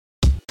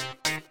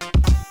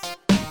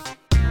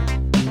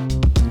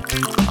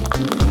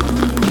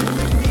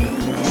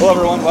Hello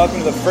everyone, welcome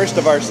to the first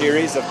of our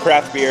series of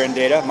Craft Beer and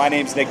Data. My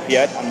name's Nick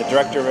Piet, I'm the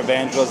Director of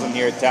Evangelism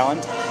here at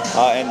Talent.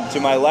 And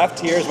to my left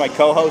here is my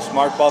co-host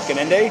Mark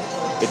Balkenende,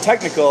 the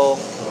Technical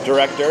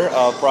Director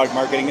of Product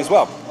Marketing as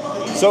well.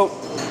 So,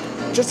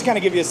 just to kind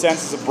of give you a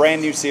sense, it's a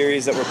brand new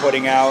series that we're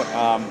putting out.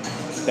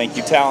 Thank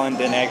you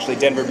Talent and actually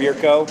Denver Beer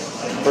Co.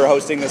 for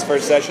hosting this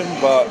first session.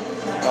 But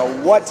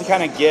what to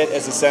kind of get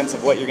as a sense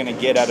of what you're going to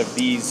get out of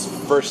these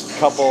first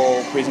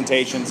couple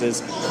presentations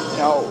is,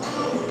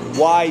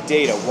 why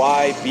data?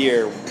 Why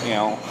beer?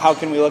 How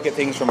can we look at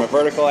things from a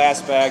vertical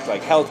aspect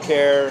like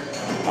healthcare,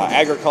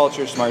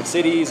 agriculture, smart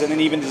cities, and then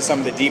even to some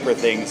of the deeper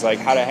things like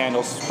how to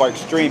handle Spark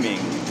streaming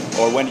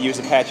or when to use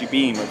Apache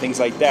Beam or things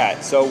like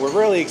that. So we're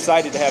really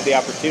excited to have the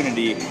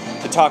opportunity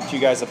to talk to you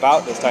guys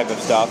about this type of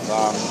stuff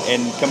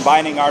and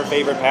combining our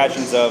favorite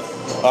passions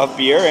of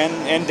beer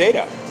and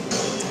data.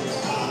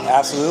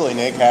 Absolutely,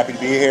 Nick. Happy to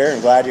be here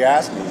and glad you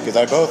asked me because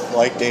I both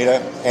like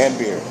data and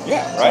beer.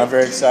 Yeah, right. So I'm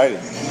very excited.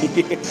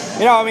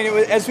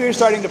 As we were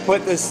starting to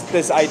put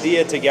this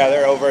idea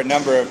together over a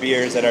number of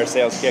beers at our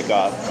sales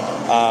kickoff,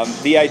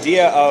 the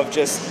idea of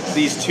just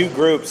these two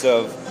groups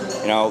of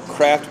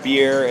craft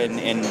beer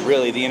and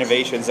really the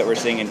innovations that we're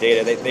seeing in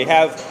data, they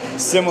have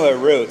similar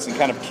roots and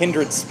kind of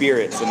kindred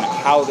spirits in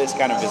how this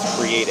kind of is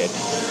created,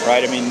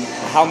 right? I mean,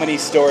 how many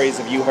stories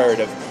have you heard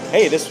of,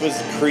 hey, this was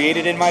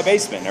created in my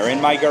basement or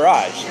in my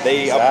garage?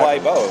 They apply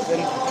both.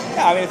 And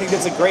I think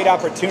that's a great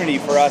opportunity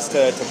for us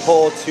to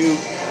pull two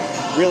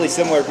really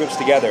similar groups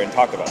together and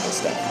talk about this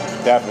stuff.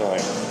 Definitely.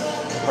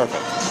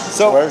 Perfect.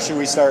 So where should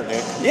we start,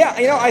 Nick?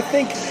 Yeah, I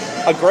think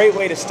a great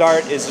way to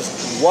start is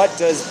just what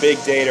does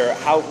big data,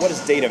 what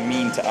does data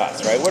mean to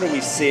us, right? What are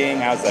we seeing?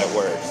 How's that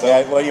work? So,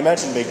 yeah, well, you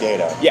mentioned big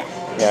data. Yeah.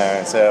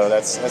 Yeah, so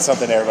that's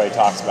something everybody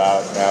talks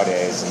about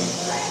nowadays,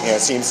 and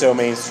it seems so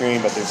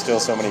mainstream, but there's still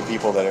so many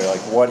people that are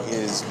like, "What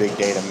is big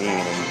data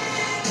mean?"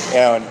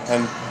 And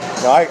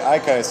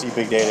I kind of see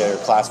big data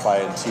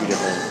classified in two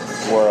different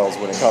worlds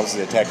when it comes to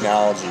the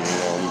technology.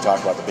 When you talk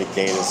about the big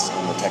data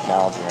and the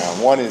technology around,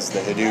 one is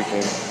the Hadoop,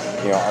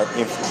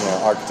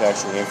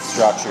 architecture and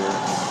infrastructure.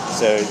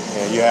 So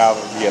you have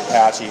the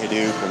Apache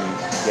Hadoop, and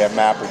you have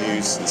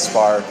MapReduce and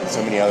Spark and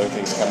so many other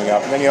things coming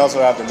up. And then you also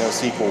have the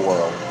NoSQL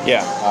world,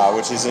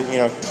 which is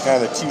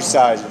kind of the two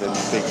sides of the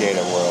big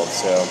data world.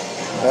 So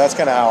that's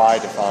kind of how I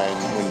define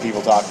when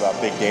people talk about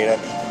big data.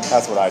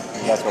 That's what I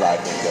think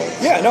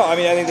of. Yeah, I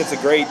think that's a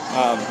great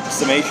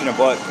summation of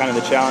what kind of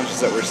the challenges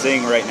that we're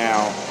seeing right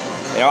now.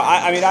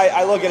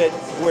 I look at it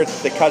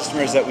with the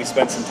customers that we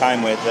spent some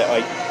time with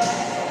that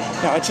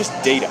it's just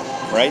data,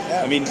 right?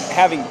 Yeah.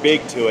 Having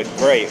big to it,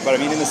 great, but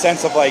in the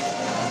sense of an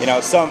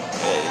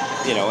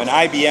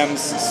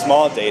IBM's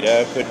small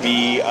data could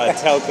be a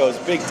telco's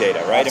big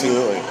data, right?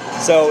 Absolutely.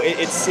 So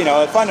it's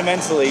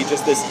fundamentally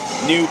just this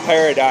new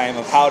paradigm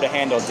of how to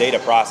handle data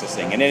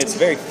processing, and it's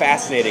very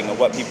fascinating of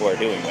what people are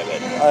doing with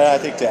it. I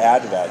think to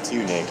add to that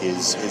too, Nick,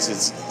 is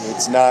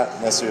it's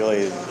not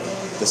necessarily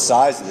the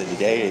size of the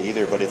data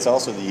either, but it's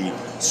also the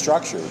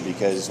structure,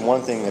 because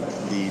one thing that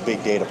the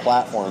big data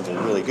platforms are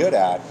really good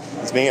at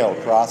is being able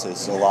to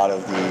process a lot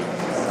of the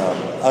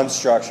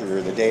unstructured,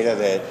 or the data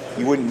that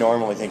you wouldn't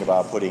normally think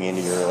about putting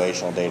into your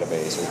relational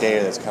database, or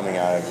data that's coming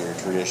out of your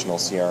traditional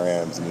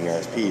CRMs and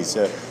ERPs.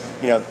 So,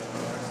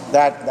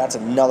 that's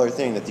another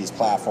thing that these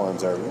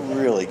platforms are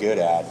really good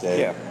at,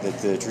 that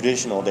the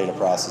traditional data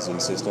processing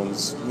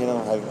systems,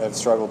 have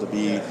struggled to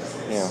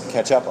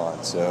catch up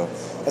on. So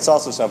that's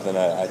also something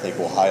I think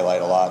we'll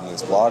highlight a lot in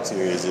this blog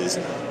series is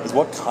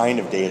what kind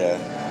of data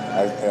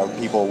are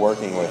people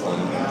working with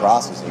and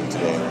processing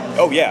today?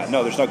 Oh yeah,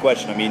 no, there's no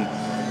question.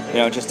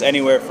 Just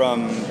anywhere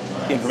from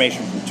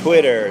information from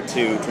Twitter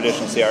to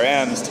traditional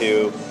CRMs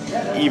to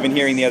even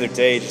hearing the other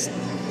day just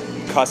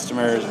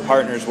customers,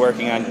 partners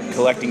working on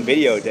collecting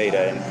video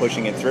data and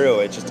pushing it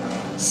through. It's just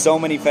so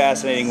many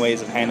fascinating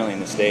ways of handling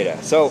this data.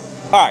 So,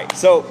 all right,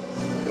 so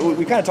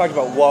we kind of talked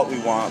about what we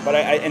want, but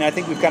I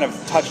think we've kind of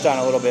touched on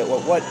a little bit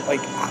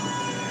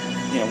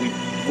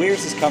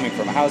where's this coming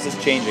from? How is this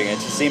changing? It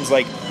just seems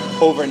like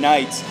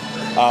overnight,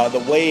 the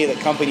way that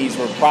companies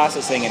were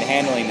processing and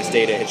handling this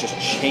data has just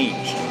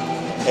changed.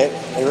 It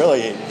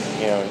really,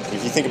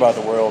 if you think about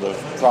the world of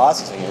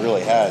processing, it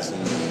really has.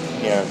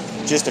 And,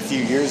 just a few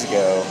years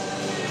ago,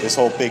 this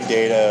whole big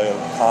data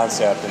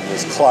concept and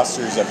these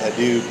clusters of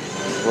Hadoop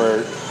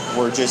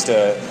were just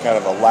a kind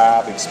of a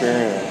lab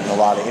experiment in a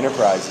lot of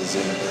enterprises.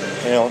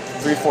 And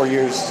 3-4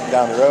 years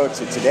down the road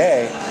to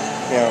today,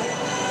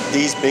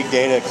 these big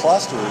data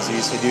clusters,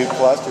 these Hadoop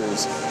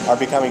clusters, are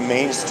becoming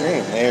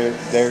mainstream.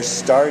 They're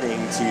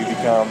starting to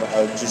become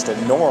just a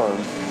norm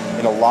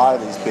in a lot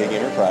of these big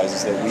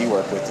enterprises that we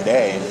work with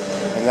today.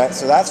 And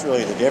that's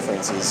really the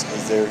difference is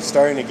they're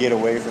starting to get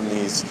away from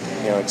these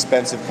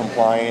expensive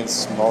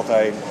compliance,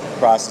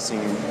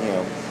 multi-processing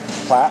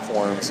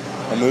platforms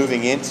and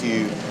moving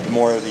into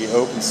more of the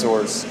open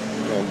source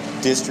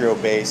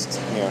distro-based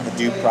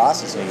Hadoop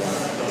processing.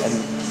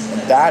 And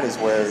that is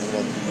where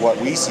what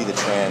we see the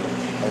trend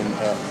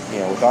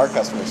and with our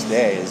customers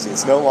today is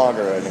it's no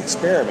longer an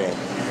experiment,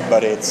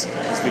 but it's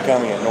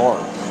becoming a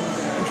norm.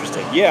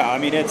 interesting. Yeah, I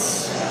mean,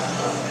 it's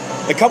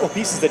a couple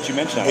pieces that you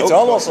mentioned. It's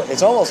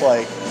almost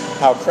like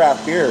how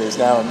craft beer is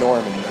now a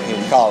norm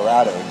in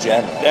Colorado in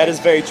general. That is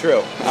very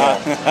true.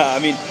 Yeah. I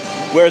mean,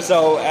 as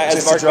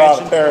just Mark to draw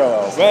mentioned, the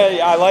parallels. Well,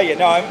 yeah, I like it.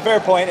 No, fair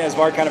point. As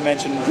Mark kind of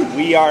mentioned,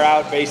 we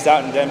are based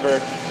out in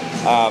Denver.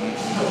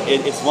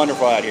 It's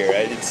wonderful out here.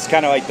 It's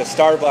kind of like the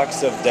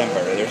Starbucks of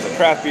Denver. There's a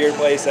craft beer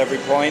place every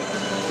point,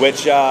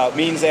 which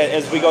means that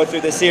as we go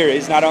through this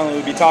series, not only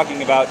will we be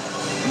talking about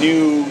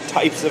new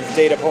types of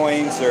data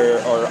points or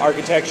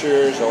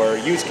architectures or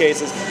use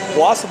cases,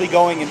 we'll also be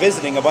going and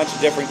visiting a bunch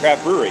of different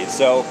craft breweries.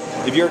 So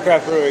if you're a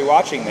craft brewery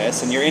watching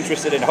this and you're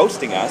interested in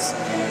hosting us,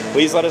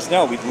 please let us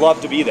know. We'd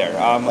love to be there.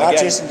 Not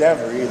just in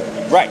Denver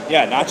either. Right,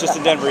 yeah, not just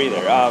in Denver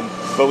either.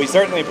 But we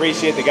certainly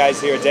appreciate the guys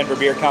here at Denver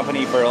Beer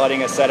Company for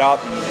letting us set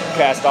up and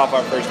cast off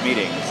our first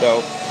meeting.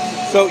 So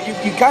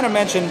you kind of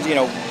mentioned,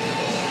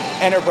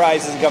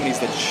 enterprises and companies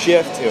that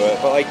shift to it,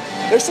 but like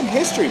there's some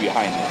history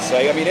behind this.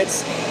 Like, I mean,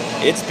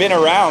 it's been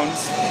around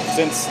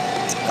since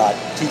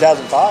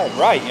 2005.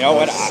 Right,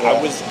 when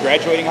I was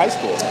graduating high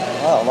school.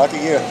 Oh, lucky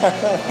you.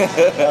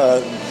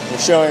 We're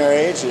showing our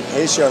age.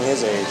 He's showing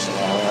his age.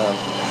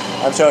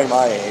 I'm showing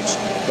my age.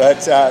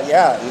 But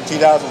in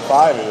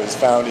 2005 it was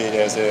founded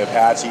as an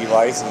Apache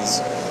license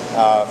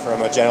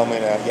from a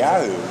gentleman at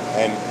Yahoo.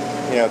 And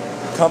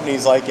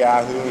companies like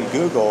Yahoo and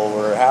Google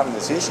were having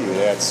this issue.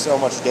 They had so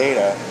much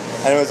data,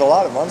 and it was a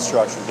lot of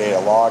unstructured data,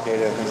 log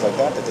data and things like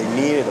that they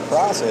needed a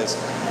process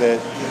that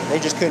they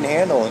just couldn't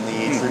handle in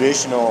the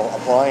traditional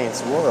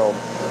appliance world.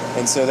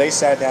 And so they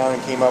sat down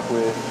and came up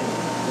with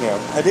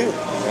Hadoop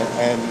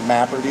and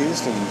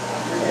MapReduce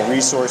and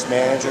Resource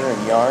Manager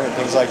and Yarn and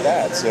things like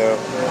that. So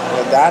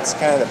that's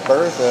kind of the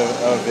birth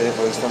of it,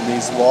 was from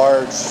these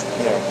large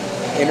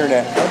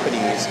internet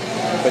companies.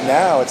 But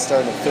now it's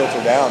starting to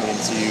filter down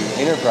into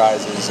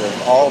enterprises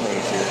of all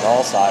nature,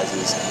 all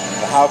sizes.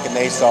 How can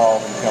they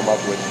solve and come up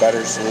with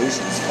better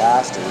solutions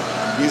faster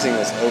using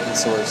this open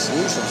source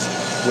solutions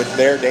with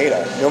their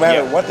data, no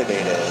matter what the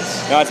data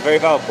is? No, it's a very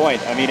valid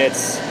point. I mean,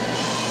 it's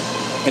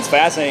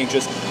fascinating,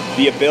 just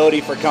the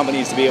ability for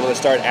companies to be able to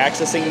start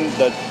accessing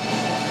the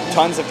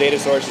tons of data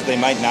sources they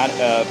might not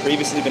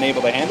previously been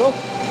able to handle.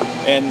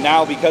 And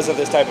now, because of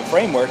this type of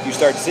framework, you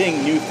start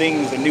seeing new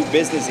things and new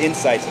business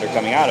insights that are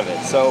coming out of it.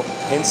 So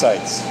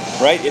insights,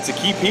 right? It's a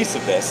key piece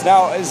of this.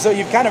 Now, so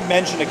you've kind of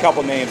mentioned a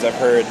couple names. I've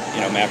heard,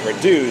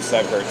 MapReduce.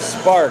 I've heard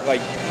Spark.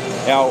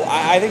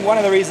 I think one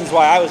of the reasons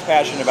why I was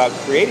passionate about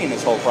creating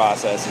this whole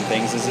process and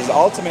things is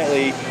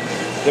ultimately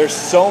there's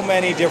so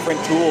many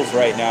different tools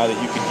right now that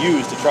you could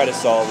use to try to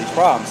solve these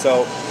problems.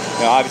 So,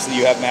 obviously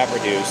you have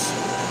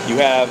MapReduce, you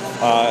have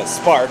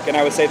Spark, and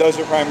I would say those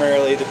are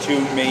primarily the two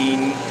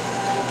main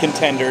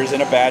contenders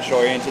in a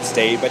batch-oriented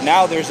state. But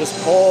now there's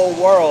this whole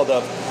world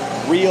of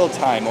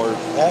real-time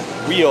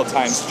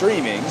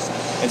streaming.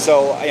 And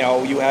so,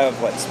 you have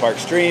Spark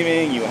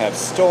Streaming, you have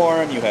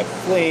Storm, you have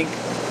Flink.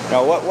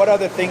 What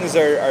other things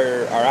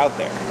are out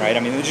there, right?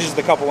 I mean, there's just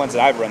a couple ones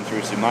that I've run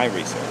through my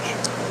research.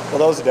 Well,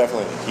 those are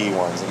definitely the key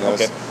ones, and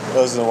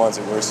those are the ones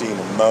that we're seeing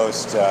the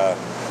most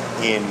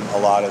in a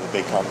lot of the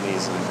big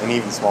companies and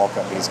even small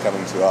companies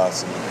coming to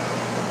us.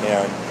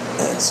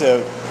 And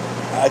so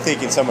I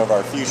think in some of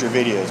our future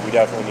videos, we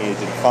definitely need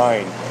to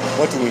define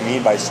what do we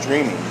mean by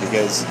streaming,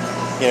 because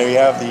you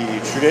have the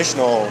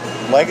traditional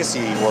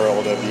legacy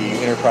world of the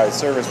enterprise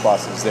service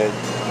buses that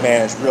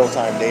manage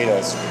real-time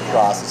data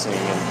processing,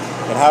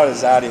 and how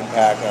does that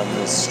impact on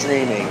the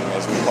streaming,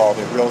 as we call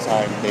it,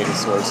 real-time data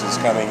sources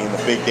coming in the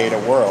big data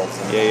world?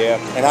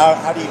 And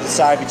how do you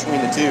decide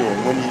between the two,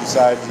 and when do you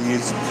decide to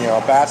use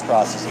batch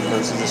processing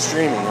versus a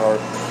streaming,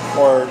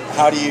 or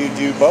how do you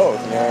do both?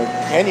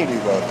 Can you do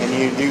both? Can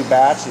you do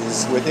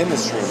batches within the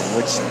streaming,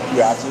 which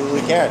you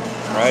absolutely can.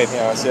 Right.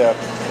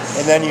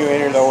 And then you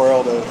enter the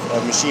world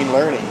of machine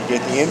learning. You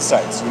get the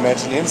insights. You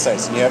mentioned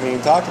insights, and you haven't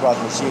even talked about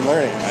the machine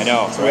learning. I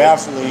know. So we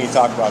absolutely need to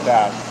talk about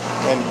that.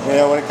 And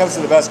when it comes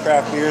to the best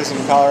craft beers in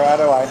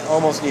Colorado, I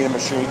almost need a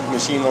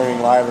machine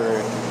learning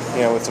library,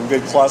 with some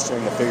good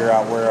clustering to figure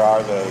out where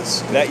are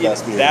those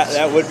best beers.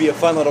 That would be a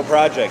fun little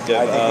project.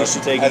 I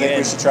think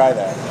we should try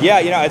that.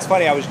 Yeah, it's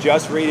funny. I was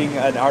just reading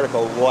an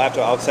article.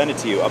 I'll send it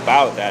to you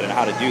about that and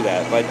how to do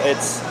that. But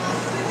it's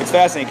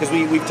fascinating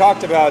because we've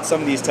talked about some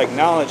of these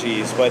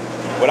technologies, but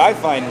what I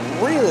find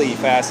really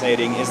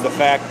fascinating is the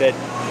fact that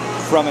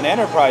from an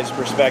enterprise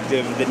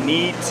perspective, the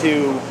need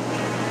to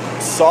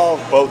solve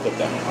both of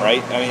them,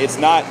 right? I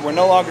mean, we're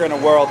no longer in a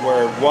world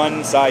where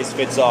one size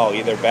fits all,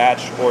 either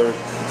batch or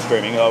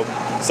streaming.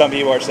 Some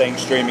people are saying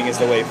streaming is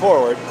the way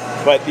forward,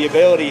 but the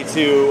ability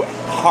to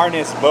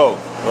harness both,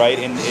 right,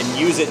 and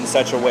use it in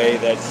such a way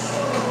that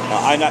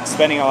I'm not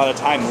spending a lot of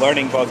time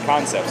learning both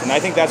concepts. And I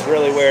think that's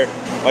really where,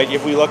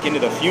 if we look into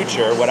the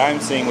future, what I'm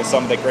seeing with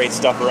some of the great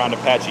stuff around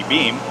Apache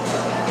Beam,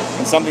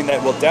 and something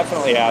that we'll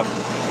definitely have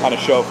on a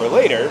show for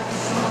later,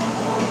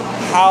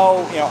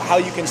 how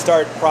you can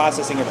start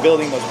processing and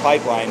building those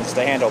pipelines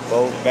to handle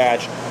both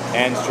batch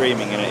and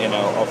streaming in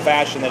a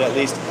fashion that at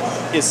least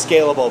is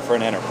scalable for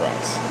an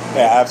enterprise.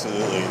 Yeah,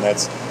 absolutely. And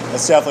that's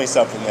definitely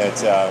something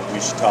that we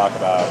should talk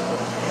about.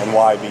 and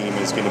why Beam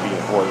is going to be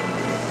important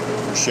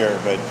for sure.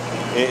 But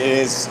it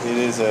is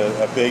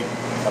a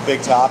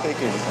big topic,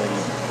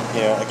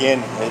 and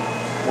again,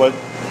 what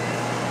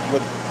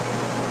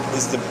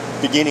is the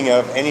beginning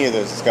of any of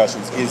those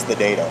discussions is the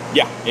data.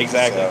 Yeah,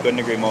 exactly. So couldn't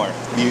agree more.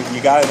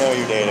 You got to know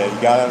your data.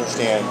 You got to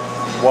understand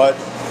what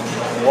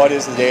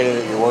is the data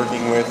that you're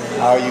working with,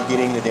 how are you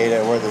getting the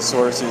data, what are the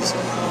sources,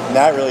 and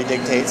that really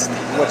dictates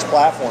which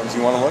platforms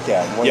you want to look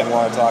at and what you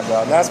want to talk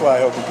about. And that's what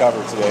I hope we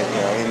cover today,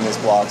 in this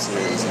blog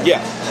series. And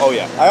yeah. Oh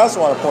yeah. I also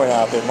want to point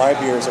out that my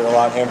beers are a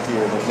lot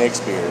emptier than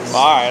Nick's beers.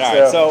 All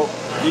right. So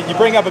you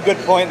bring up a good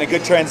point and a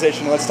good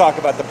transition. Let's talk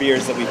about the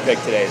beers that we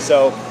picked today.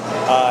 So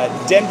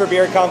Denver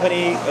Beer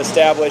Company,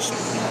 established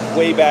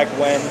way back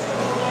when,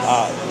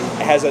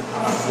 has a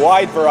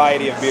wide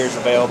variety of beers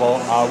available.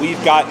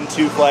 We've gotten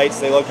 2 flights.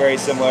 They look very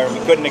similar. We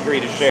couldn't agree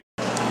to share,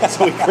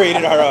 so we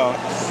created our own.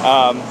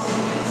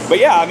 But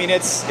yeah, I mean,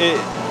 it's a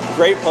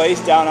great place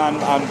down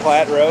on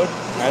Platte Road.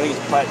 I think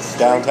it's Platte Street.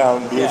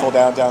 Downtown, beautiful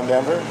downtown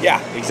Denver. Yeah,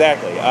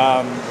 exactly.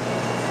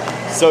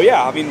 So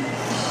yeah, I mean,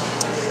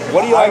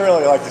 what do you like? I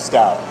really like the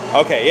stout.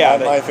 Okay, yeah.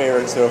 My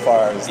favorite so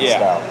far is the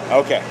stout.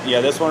 Okay,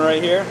 yeah, this one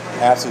right here.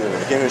 Absolutely.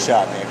 Give it a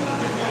shot, Nick.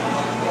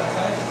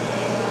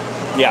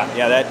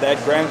 Yeah,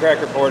 that Graham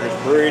Cracker Porter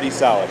is pretty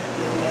solid.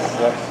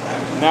 Yep.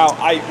 Now,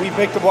 we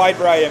picked a wide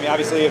variety. I mean,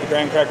 obviously, we have the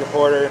Graham Cracker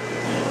Porter.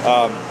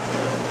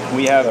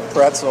 We have the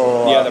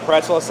pretzel. The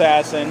pretzel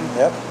assassin.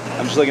 Yep.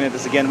 I'm just looking at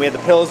this again. We had the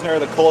Pilsner,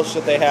 the Kolsch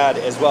that they had,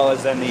 as well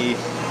as then the.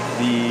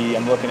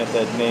 I'm looking at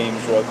the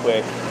names real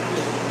quick.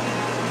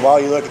 While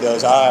you look at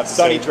those, I have to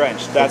Sunny say,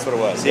 Trench. That's what it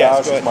was. Yeah,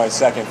 this is my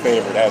second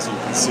favorite, as you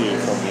can see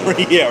from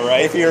the. Yeah,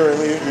 right. If you're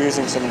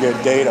using some good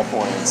data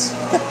points.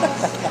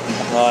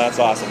 Well, that's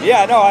awesome.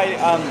 Yeah, no,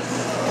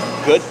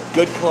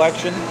 good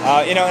collection.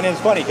 And it's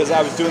funny because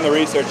I was doing the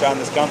research on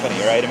this company,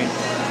 right? I mean,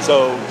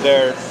 so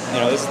they're,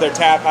 this is their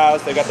tap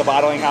house. They've got the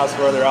bottling house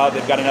further out.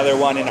 They've got another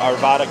one in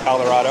Arvada,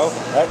 Colorado.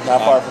 Right,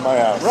 not far from my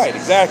house. Right,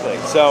 exactly.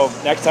 So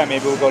next time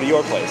maybe we'll go to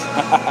your place.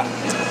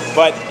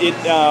 But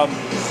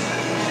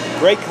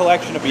great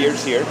collection of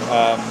beers here.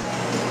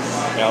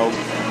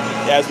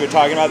 As we were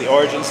talking about, the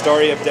origin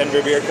story of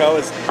Denver Beer Co.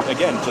 is,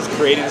 again, just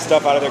creating the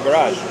stuff out of their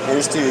garage.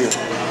 Here's to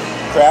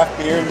craft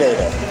beer and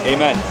data.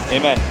 Amen.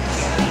 And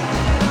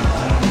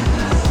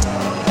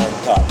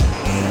cup.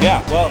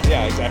 Yeah, well,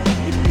 yeah, exactly.